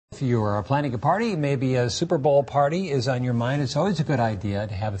if you are planning a party, maybe a Super Bowl party is on your mind, it's always a good idea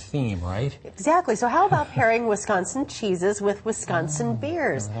to have a theme, right? Exactly. So how about pairing Wisconsin cheeses with Wisconsin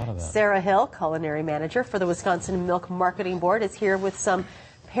beers? Sarah Hill, culinary manager for the Wisconsin Milk Marketing Board, is here with some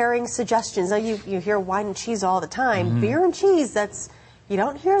pairing suggestions. Now, you hear wine and cheese all the time. Beer and cheese, you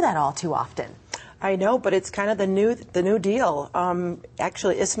don't hear that all too often. I know, but it's kind of the new deal.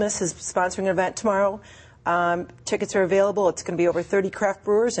 Actually, Isthmus is sponsoring an event tomorrow. Tickets are available. It's going to be over 30 craft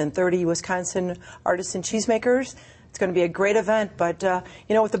brewers and 30 Wisconsin artisan cheesemakers. It's going to be a great event, but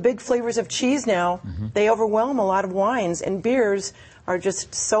you know, with the big flavors of cheese now, they overwhelm a lot of wines, and beers are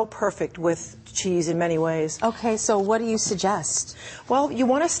just so perfect with cheese in many ways. Okay, so what do you suggest? Well, you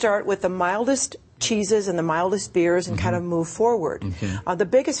want to start with the mildest cheeses and the mildest beers and kind of move forward. The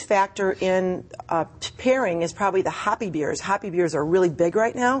biggest factor in pairing is probably the hoppy beers. Hoppy beers are really big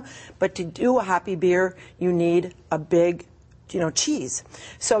right now, but to do a hoppy beer, you need a big cheese.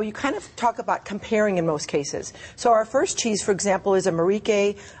 So you kind of talk about comparing in most cases. So our first cheese, for example, is a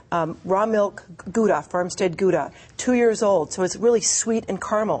Marique raw milk Gouda, Farmstead Gouda, 2 years old. So it's really sweet and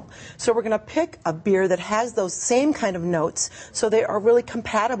caramel. So we're going to pick a beer that has those same kind of notes, so they are really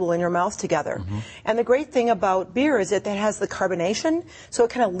compatible in your mouth together. And the great thing about beer is that it has the carbonation, so it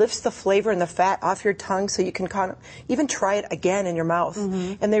kind of lifts the flavor and the fat off your tongue, so you can kind of even try it again in your mouth.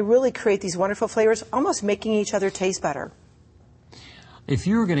 And they really create these wonderful flavors, almost making each other taste better. If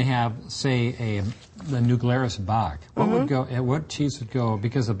you were going to have, say, the New Glarus Bock, what cheese would go?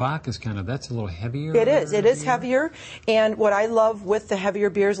 Because the Bock is that's a little heavier. It is heavier. And what I love with the heavier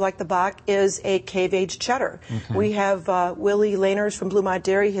beers like the Bock is a cave-aged cheddar. We have Willie Laners from Blue Mont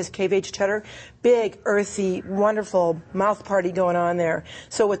Dairy, his cave-aged cheddar. Big, earthy, wonderful mouth party going on there.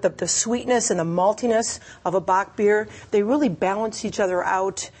 So with the sweetness and the maltiness of a Bock beer, they really balance each other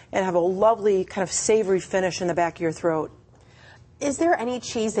out and have a lovely kind of savory finish in the back of your throat. Is there any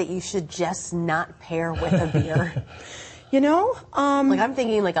cheese that you should just not pair with a beer? Like I'm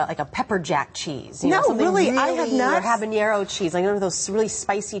thinking like a pepper jack cheese. No, really, I have not. Or habanero cheese, like one of those really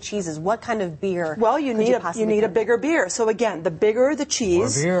spicy cheeses. What kind of beer? Well, you need a bigger beer. So again, the bigger the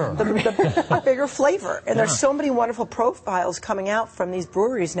cheese, the bigger flavor. And there's so many wonderful profiles coming out from these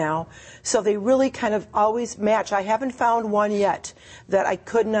breweries now. So they really kind of always match. I haven't found one yet that I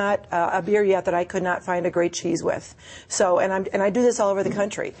could not, a beer yet that I could not find a great cheese with. So, and I do this all over the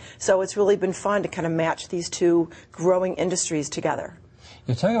country. So it's really been fun to kind of match these two growing industries together.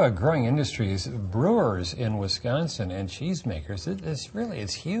 You're talking about growing industries, brewers in Wisconsin and cheesemakers.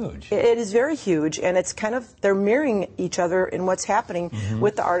 It's huge. It is very huge, and it's they're mirroring each other in what's happening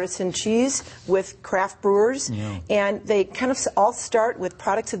with the artisan cheese, with craft brewers, and they kind of all start with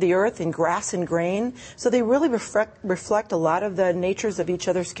products of the earth and grass and grain. So they really reflect a lot of the natures of each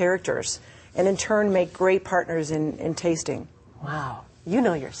other's characters, and in turn make great partners in tasting. Wow. You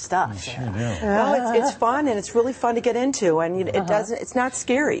know your stuff. Sure do. Well, it's fun, and it's really fun to get into, and it's not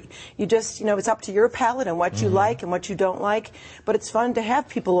scary. You just, it's up to your palate and what you like and what you don't like, but it's fun to have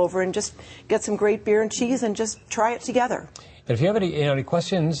people over and just get some great beer and cheese and just try it together. And if you have any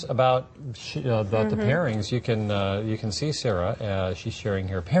questions about the pairings, you can see Sarah. She's sharing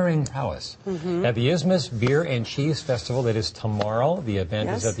her pairing prowess at the Isthmus Beer and Cheese Festival. That is tomorrow. The event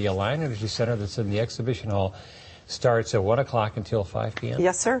is at the Alliant Energy Center. That's in the exhibition hall. Starts at 1 o'clock until 5 p.m.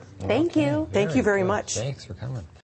 Yes, sir. Thank you. Thank you very much. Thanks for coming.